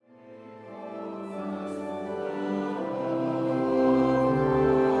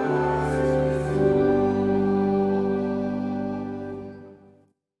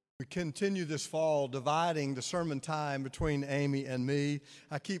continue this fall dividing the sermon time between Amy and me.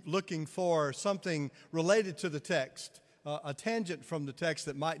 I keep looking for something related to the text, a tangent from the text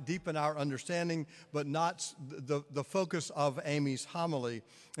that might deepen our understanding, but not the focus of Amy's homily.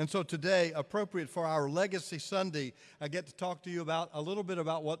 And so today, appropriate for our Legacy Sunday, I get to talk to you about a little bit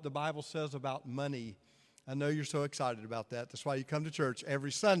about what the Bible says about money. I know you're so excited about that. That's why you come to church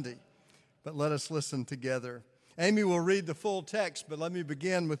every Sunday. But let us listen together. Amy will read the full text, but let me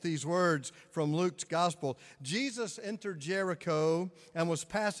begin with these words from Luke's gospel. Jesus entered Jericho and was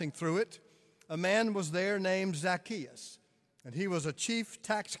passing through it. A man was there named Zacchaeus, and he was a chief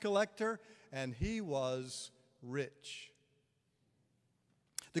tax collector, and he was rich.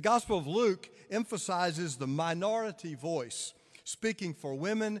 The Gospel of Luke emphasizes the minority voice, speaking for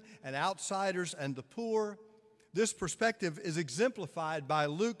women and outsiders and the poor. This perspective is exemplified by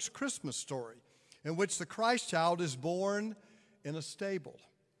Luke's Christmas story, in which the Christ child is born in a stable,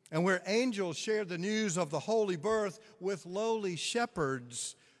 and where angels share the news of the holy birth with lowly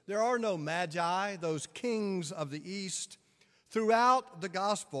shepherds. There are no magi, those kings of the East. Throughout the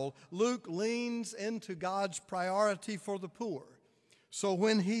gospel, Luke leans into God's priority for the poor. So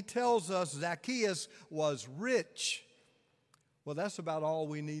when he tells us Zacchaeus was rich, well, that's about all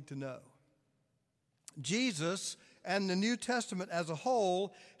we need to know. Jesus and the New Testament as a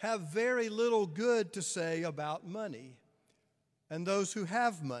whole have very little good to say about money and those who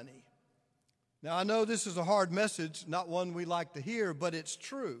have money. Now, I know this is a hard message, not one we like to hear, but it's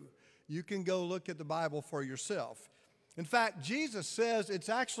true. You can go look at the Bible for yourself. In fact, Jesus says it's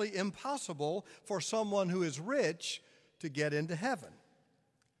actually impossible for someone who is rich to get into heaven.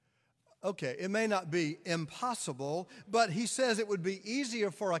 Okay, it may not be impossible, but he says it would be easier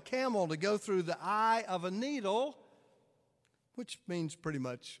for a camel to go through the eye of a needle, which means pretty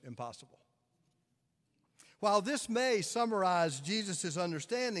much impossible. While this may summarize Jesus'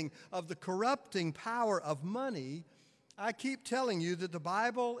 understanding of the corrupting power of money, I keep telling you that the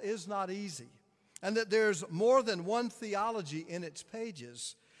Bible is not easy and that there's more than one theology in its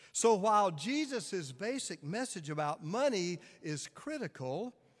pages. So while Jesus' basic message about money is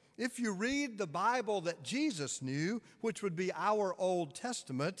critical, if you read the Bible that Jesus knew, which would be our Old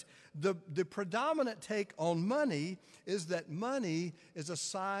Testament, the predominant take on money is that money is a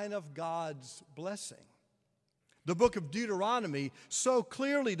sign of God's blessing. The book of Deuteronomy so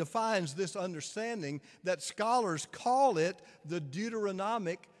clearly defines this understanding that scholars call it the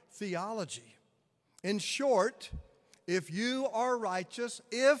Deuteronomic theology. In short, if you are righteous,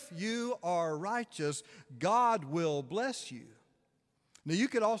 God will bless you. Now, you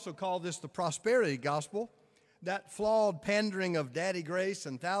could also call this the prosperity gospel, that flawed pandering of Daddy Grace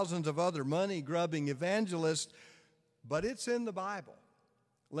and thousands of other money-grubbing evangelists, but it's in the Bible.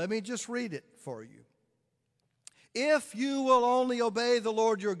 Let me just read it for you. If you will only obey the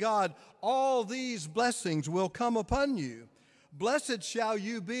Lord your God, all these blessings will come upon you. Blessed shall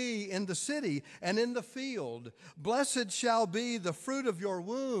you be in the city and in the field. Blessed shall be the fruit of your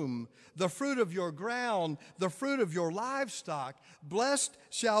womb, the fruit of your ground, the fruit of your livestock. Blessed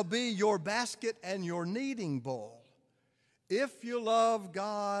shall be your basket and your kneading bowl. If you love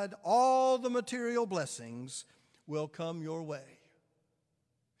God, all the material blessings will come your way.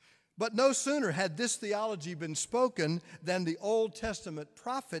 But no sooner had this theology been spoken than the Old Testament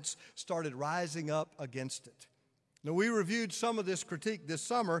prophets started rising up against it. Now, we reviewed some of this critique this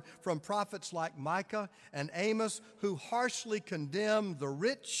summer from prophets like Micah and Amos, who harshly condemned the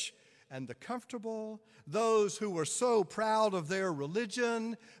rich and the comfortable, those who were so proud of their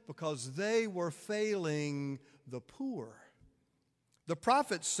religion because they were failing the poor. The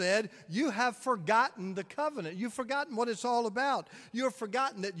prophets said, you have forgotten the covenant. You've forgotten what it's all about. You have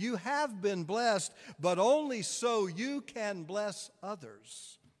forgotten that you have been blessed, but only so you can bless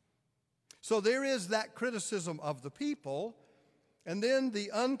others. So there is that criticism of the people, and then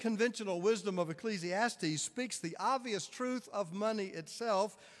the unconventional wisdom of Ecclesiastes speaks the obvious truth of money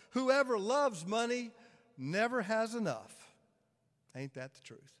itself. Whoever loves money never has enough. Ain't that the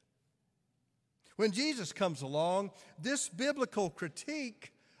truth? When Jesus comes along, this biblical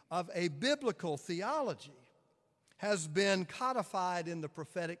critique of a biblical theology has been codified in the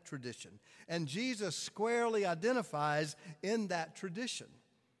prophetic tradition, and Jesus squarely identifies in that tradition.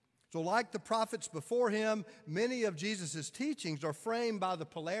 So like the prophets before him, many of Jesus' teachings are framed by the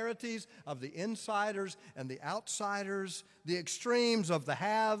polarities of the insiders and the outsiders, the extremes of the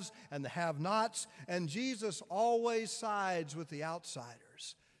haves and the have-nots, and Jesus always sides with the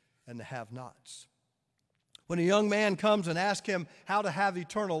outsiders and the have-nots. When a young man comes and asks him how to have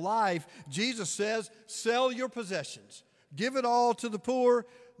eternal life, Jesus says, sell your possessions, give it all to the poor,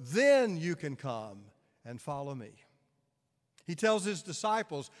 then you can come and follow me. He tells his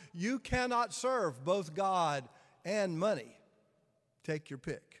disciples, you cannot serve both God and money. Take your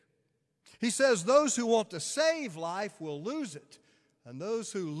pick. He says those who want to save life will lose it, and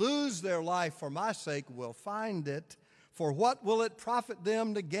those who lose their life for my sake will find it. For what will it profit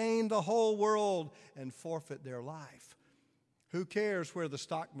them to gain the whole world and forfeit their life? Who cares where the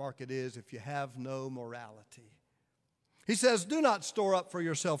stock market is if you have no morality? He says, do not store up for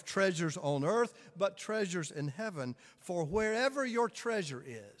yourself treasures on earth, but treasures in heaven. For wherever your treasure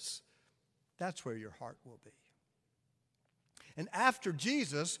is, that's where your heart will be. And after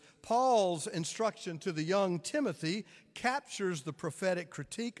Jesus, Paul's instruction to the young Timothy captures the prophetic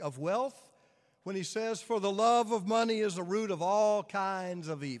critique of wealth when he says, for the love of money is the root of all kinds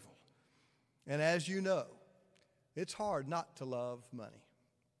of evil. And as you know, it's hard not to love money.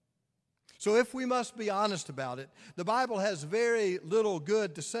 So if we must be honest about it, the Bible has very little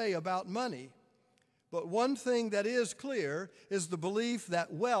good to say about money. But one thing that is clear is the belief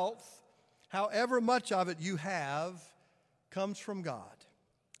that wealth, however much of it you have, comes from God,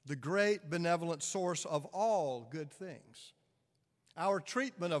 the great benevolent source of all good things. Our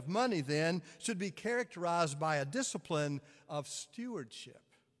treatment of money, then, should be characterized by a discipline of stewardship.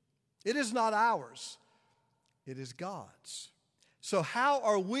 It is not ours, it is God's. So how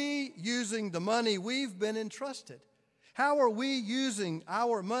are we using the money we've been entrusted? How are we using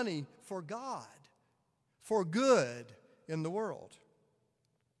our money for God, for good in the world?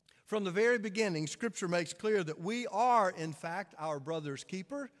 From the very beginning, Scripture makes clear that we are, in fact, our brother's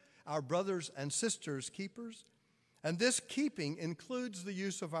keeper, our brothers and sisters' keepers. And this keeping includes the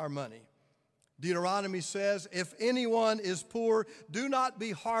use of our money. Deuteronomy says, if anyone is poor, do not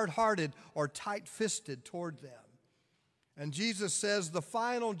be hard-hearted or tight-fisted toward them. And Jesus says the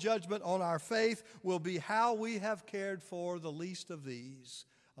final judgment on our faith will be how we have cared for the least of these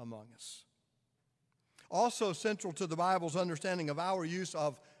among us. Also central to the Bible's understanding of our use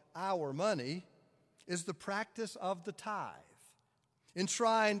of our money is the practice of the tithe.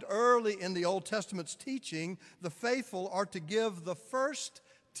 Enshrined early in the Old Testament's teaching, the faithful are to give the first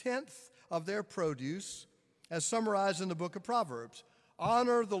tenth of their produce, as summarized in the book of Proverbs.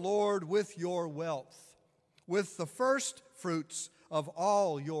 Honor the Lord with your wealth, with the first fruits of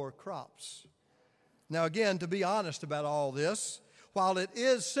all your crops. Now again, to be honest about all this, while it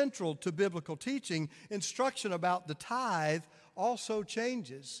is central to biblical teaching, instruction about the tithe also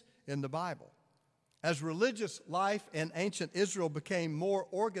changes in the Bible. As religious life in ancient Israel became more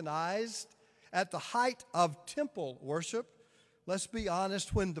organized at the height of temple worship, let's be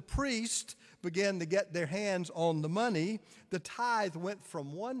honest, when the priest began to get their hands on the money, the tithe went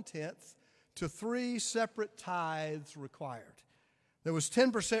from 1/10 to 3 separate tithes required. There was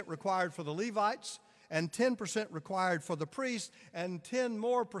 10% required for the Levites, and 10% required for the priests, and 10%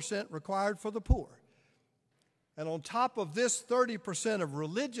 more required for the poor. And on top of this 30% of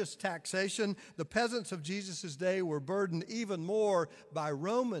religious taxation, the peasants of Jesus' day were burdened even more by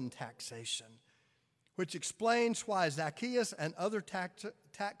Roman taxation, which explains why Zacchaeus and other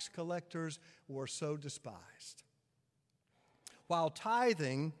tax collectors were so despised. While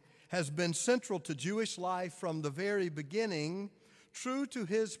tithing has been central to Jewish life from the very beginning, true to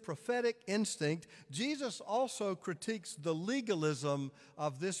his prophetic instinct, Jesus also critiques the legalism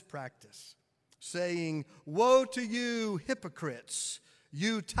of this practice, saying, woe to you hypocrites,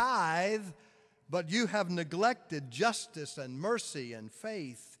 you tithe, but you have neglected justice and mercy and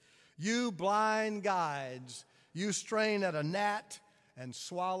faith. You blind guides, you strain at a gnat and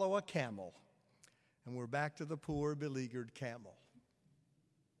swallow a camel. And we're back to the poor, beleaguered camel.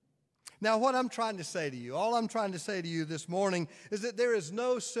 Now, what I'm trying to say to you, all I'm trying to say to you this morning is that there is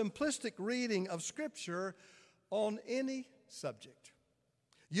no simplistic reading of Scripture on any subject.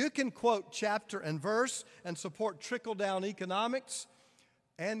 You can quote chapter and verse and support trickle-down economics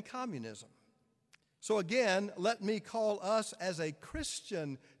and communism. So again, let me call us as a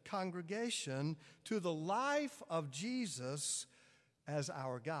Christian congregation to the life of Jesus as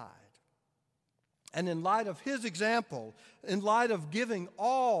our guide. And in light of his example, in light of giving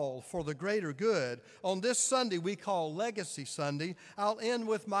all for the greater good, on this Sunday we call Legacy Sunday, I'll end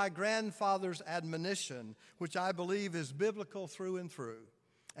with my grandfather's admonition, which I believe is biblical through and through.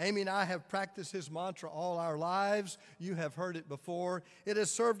 Amy and I have practiced his mantra all our lives. You have heard it before. It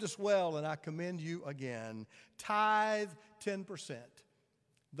has served us well, and I commend you again. Tithe 10%.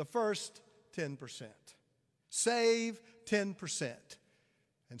 The first 10%. Save 10%.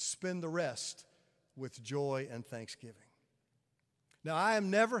 And spend the rest with joy and thanksgiving. Now, I am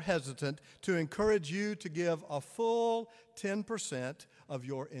never hesitant to encourage you to give a full 10% of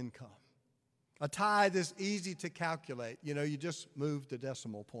your income. A tithe is easy to calculate. You know, you just move the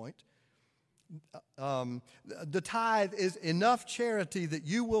decimal point. The tithe is enough charity that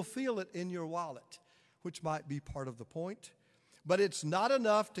you will feel it in your wallet, which might be part of the point. But it's not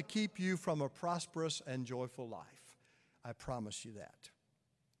enough to keep you from a prosperous and joyful life. I promise you that.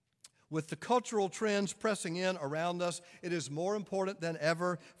 With the cultural trends pressing in around us, it is more important than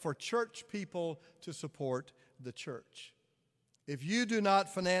ever for church people to support the church. If you do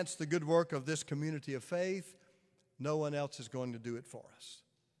not finance the good work of this community of faith, no one else is going to do it for us.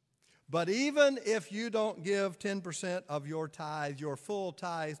 But even if you don't give 10% of your tithe, your full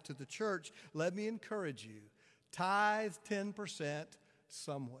tithe to the church, let me encourage you, tithe 10%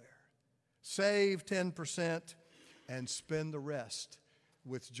 somewhere. Save 10% and spend the rest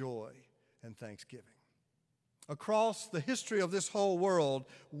with joy and thanksgiving. Across the history of this whole world,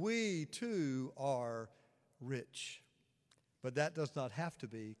 we too are rich. But that does not have to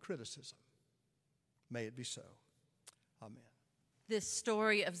be criticism. May it be so. Amen. This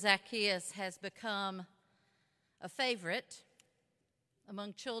story of Zacchaeus has become a favorite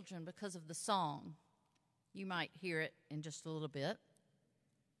among children because of the song. You might hear it in just a little bit.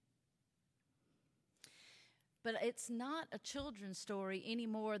 But it's not a children's story any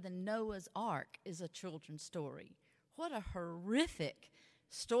more than Noah's Ark is a children's story. What a horrific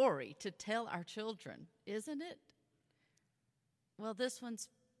story to tell our children, isn't it? Well, this one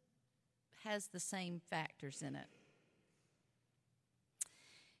has the same factors in it.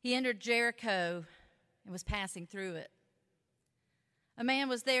 He entered Jericho and was passing through it. A man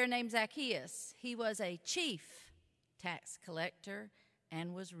was there named Zacchaeus. He was a chief tax collector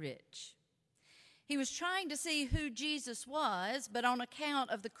and was rich. He was trying to see who Jesus was, but on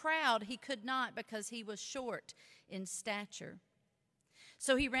account of the crowd, he could not because he was short in stature.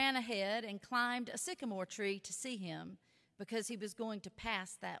 So he ran ahead and climbed a sycamore tree to see him because he was going to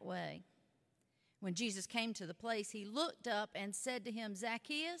pass that way. When Jesus came to the place, he looked up and said to him,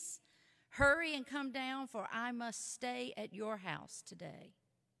 Zacchaeus, hurry and come down, for I must stay at your house today.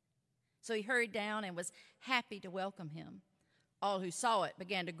 So he hurried down and was happy to welcome him. All who saw it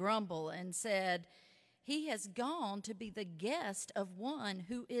began to grumble and said, he has gone to be the guest of one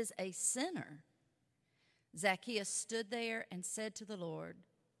who is a sinner. Zacchaeus stood there and said to the Lord,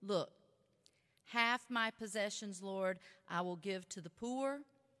 look, half my possessions, Lord, I will give to the poor.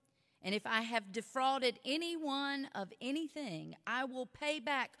 And if I have defrauded anyone of anything, I will pay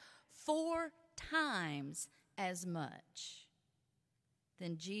back 4 times as much.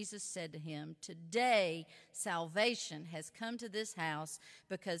 Then Jesus said to him, today salvation has come to this house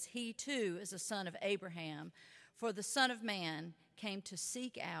because he too is a son of Abraham. For the Son of Man came to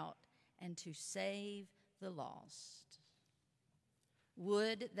seek out and to save the lost.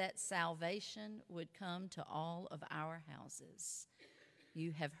 Would that salvation would come to all of our houses.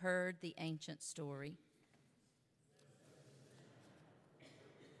 You have heard the ancient story.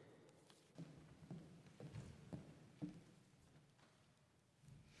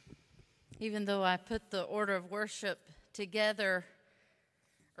 Even though I put the order of worship together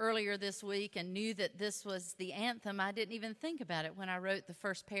earlier this week and knew that this was the anthem, I didn't even think about it when I wrote the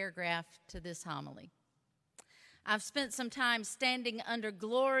first paragraph to this homily. I've spent some time standing under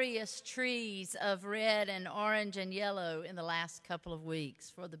glorious trees of red and orange and yellow in the last couple of weeks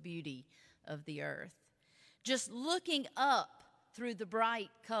for the beauty of the earth. Just looking up through the bright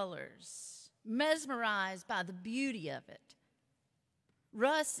colors, mesmerized by the beauty of it.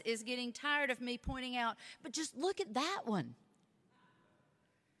 Russ is getting tired of me pointing out, but just look at that one.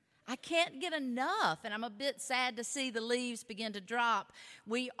 I can't get enough, and I'm a bit sad to see the leaves begin to drop.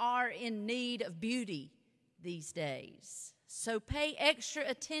 We are in need of beauty these days. So pay extra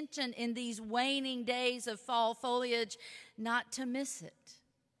attention in these waning days of fall foliage, not to miss it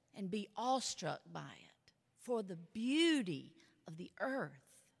and be awestruck by it for the beauty of the earth.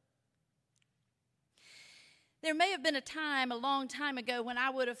 There may have been a time, a long time ago, when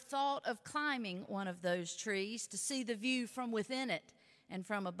I would have thought of climbing one of those trees to see the view from within it and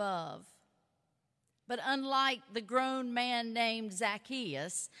from above. But unlike the grown man named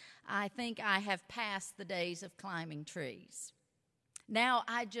Zacchaeus, I think I have passed the days of climbing trees. Now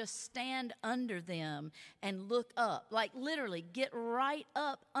I just stand under them and look up, like literally get right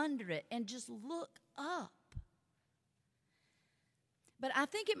up under it and just look up. But I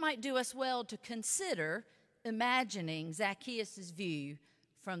think it might do us well to consider imagining Zacchaeus' view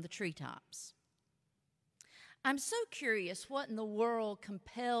from the treetops. I'm so curious what in the world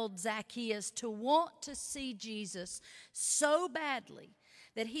compelled Zacchaeus to want to see Jesus so badly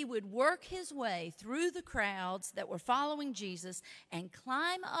that he would work his way through the crowds that were following Jesus and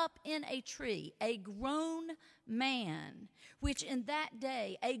climb up in a tree, a grown man, which in that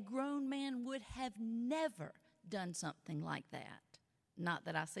day a grown man would have never done something like that. Not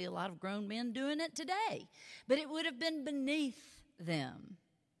that I see a lot of grown men doing it today, but it would have been beneath them.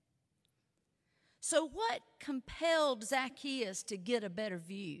 So what compelled Zacchaeus to get a better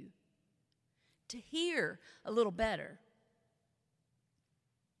view, to hear a little better?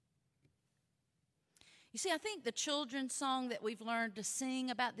 You see, I think the children's song that we've learned to sing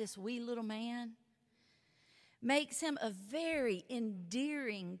about this wee little man makes him a very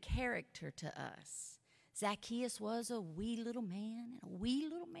endearing character to us. Zacchaeus was a wee little man, and a wee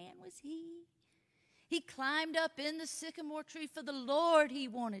little man was he. He climbed up in the sycamore tree for the Lord he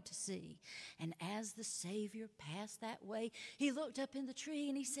wanted to see. And as the Savior passed that way, he looked up in the tree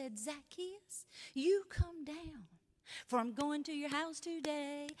and he said, Zacchaeus, you come down, for I'm going to your house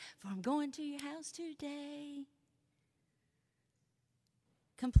today, for I'm going to your house today.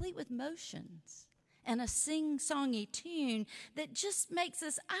 Complete with motions and a sing-songy tune that just makes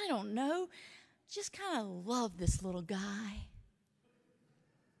us, I don't know, just kind of love this little guy.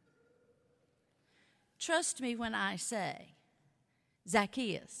 Trust me when I say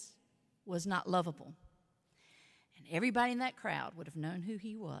Zacchaeus was not lovable. And everybody in that crowd would have known who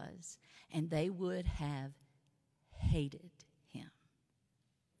he was, and they would have hated him.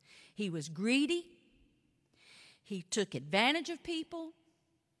 He was greedy. He took advantage of people.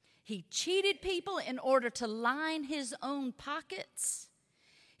 He cheated people in order to line his own pockets.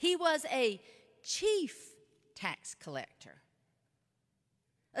 He was a chief tax collector,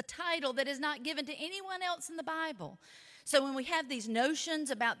 a title that is not given to anyone else in the Bible. So when we have these notions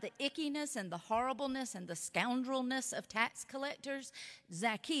about the ickiness and the horribleness and the scoundrelness of tax collectors,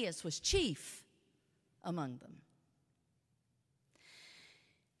 Zacchaeus was chief among them.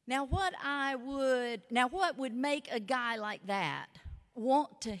 Now what would make a guy like that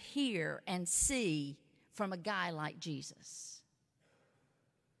want to hear and see from a guy like Jesus?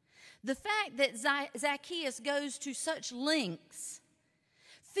 The fact that Zacchaeus goes to such lengths,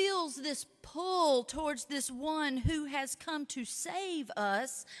 feels this pull towards this one who has come to save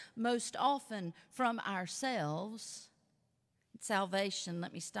us, most often from ourselves. Salvation,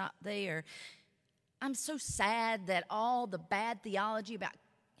 let me stop there. I'm so sad that all the bad theology about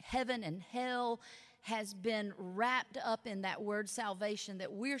heaven and hell has been wrapped up in that word salvation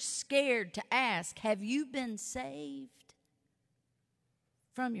that we're scared to ask, have you been saved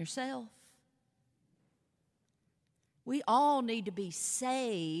from yourself? We all need to be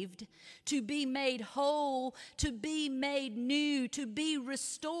saved, to be made whole, to be made new, to be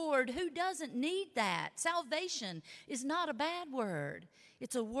restored. Who doesn't need that? Salvation is not a bad word.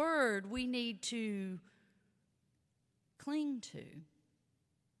 It's a word we need to cling to.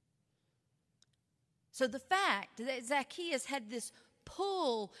 So the fact that Zacchaeus had this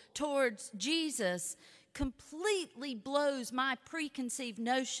pull towards Jesus completely blows my preconceived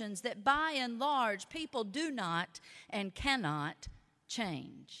notions that by and large people do not and cannot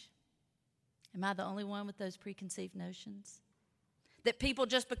change. Am I the only one with those preconceived notions? That people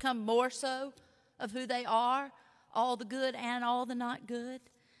just become more so of who they are, all the good and all the not good?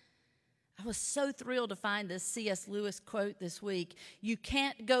 I was so thrilled to find this C.S. Lewis quote this week. You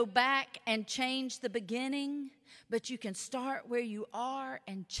can't go back and change the beginning, but you can start where you are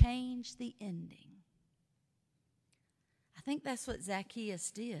and change the ending. I think that's what Zacchaeus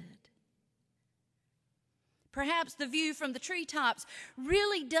did. Perhaps the view from the treetops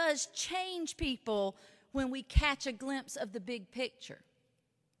really does change people when we catch a glimpse of the big picture.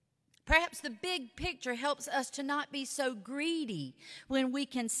 Perhaps the big picture helps us to not be so greedy when we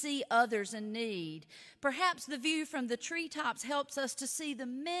can see others in need. Perhaps the view from the treetops helps us to see the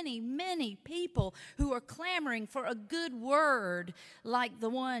many, many people who are clamoring for a good word like the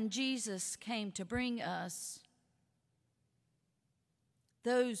one Jesus came to bring us.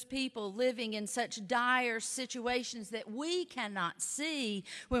 Those people living in such dire situations that we cannot see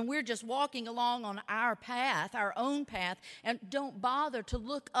when we're just walking along on our path, our own path, and don't bother to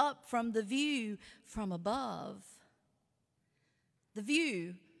look up from the view from above. The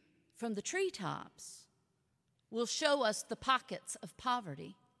view from the treetops will show us the pockets of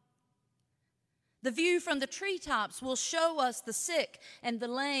poverty. The view from the treetops will show us the sick and the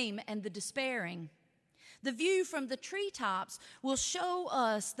lame and the despairing. The view from the treetops will show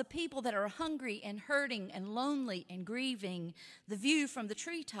us the people that are hungry and hurting and lonely and grieving. The view from the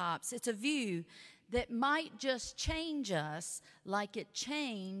treetops, it's a view that might just change us like it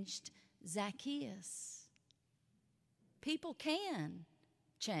changed Zacchaeus. People can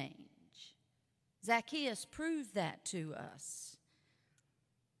change. Zacchaeus proved that to us.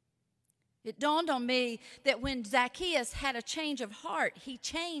 It dawned on me that when Zacchaeus had a change of heart, he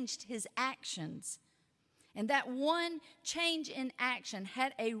changed his actions. And that one change in action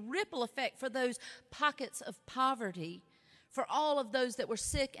had a ripple effect for those pockets of poverty, for all of those that were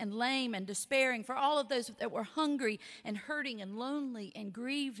sick and lame and despairing, for all of those that were hungry and hurting and lonely and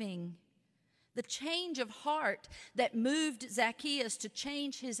grieving. The change of heart that moved Zacchaeus to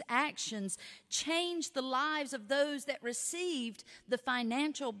change his actions changed the lives of those that received the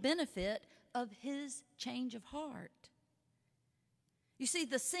financial benefit of his change of heart. You see,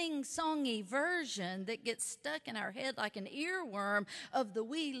 the sing-songy version that gets stuck in our head like an earworm of the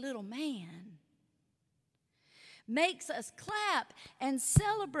wee little man makes us clap and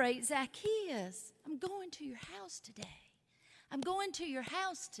celebrate Zacchaeus. I'm going to your house today. I'm going to your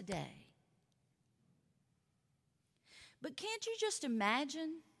house today. But can't you just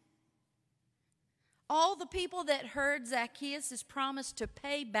imagine all the people that heard Zacchaeus' promise to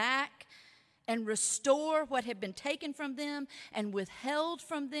pay back and restore what had been taken from them and withheld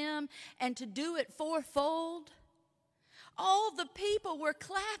from them and to do it fourfold? All the people were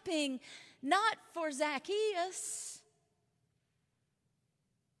clapping not for Zacchaeus,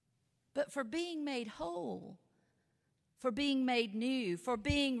 but for being made whole, for being made new, for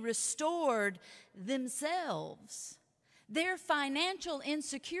being restored themselves. Their financial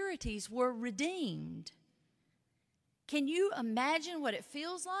insecurities were redeemed. Can you imagine what it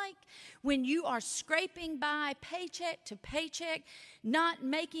feels like when you are scraping by paycheck to paycheck, not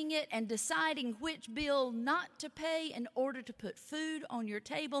making it and deciding which bill not to pay in order to put food on your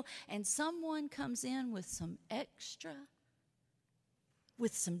table, and someone comes in with some extra,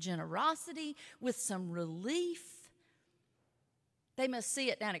 with some generosity, with some relief? They must see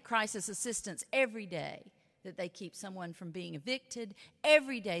it down at Crisis Assistance every day, that they keep someone from being evicted,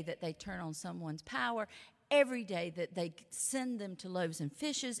 every day that they turn on someone's power, every day that they send them to loaves and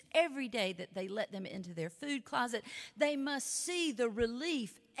fishes, every day that they let them into their food closet. They must see the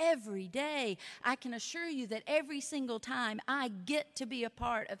relief every day. I can assure you that every single time I get to be a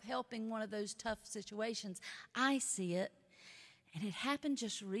part of helping one of those tough situations, I see it. And it happened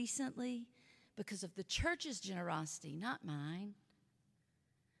just recently because of the church's generosity, not mine.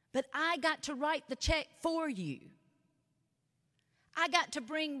 But I got to write the check for you. I got to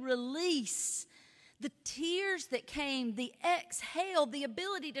bring release. The tears that came, the exhale, the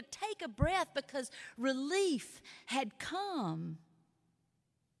ability to take a breath because relief had come.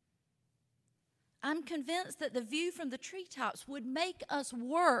 I'm convinced that the view from the treetops would make us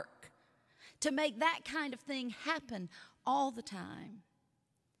work to make that kind of thing happen all the time.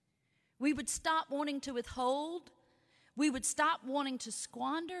 We would stop wanting to withhold. We would stop wanting to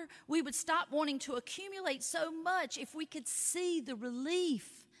squander. We would stop wanting to accumulate so much if we could see the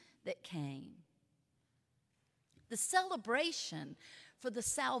relief that came. The celebration for the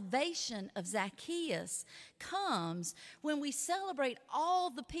salvation of Zacchaeus comes when we celebrate all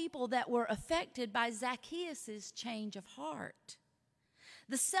the people that were affected by Zacchaeus' change of heart.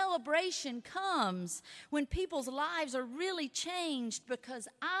 The celebration comes when people's lives are really changed because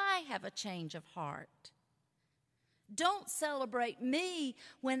I have a change of heart. Don't celebrate me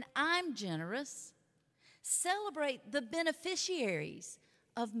when I'm generous. Celebrate the beneficiaries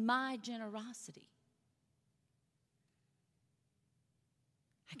of my generosity.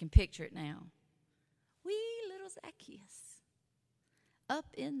 I can picture it now. Wee little Zacchaeus up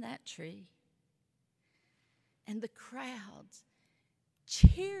in that tree, and the crowds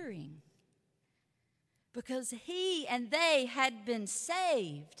cheering because he and they had been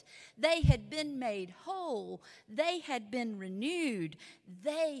saved. They had been made whole. They had been renewed.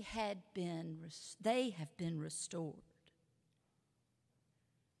 They have been restored.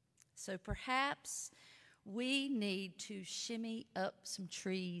 So perhaps we need to shimmy up some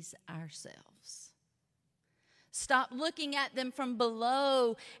trees ourselves. Stop looking at them from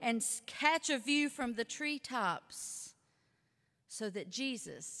below and catch a view from the treetops so that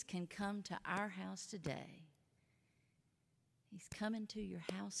Jesus can come to our house today. He's coming to your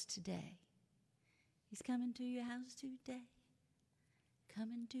house today. He's coming to your house today.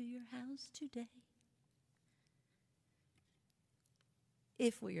 Coming to your house today.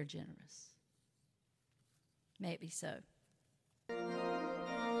 If we are generous. May it be so.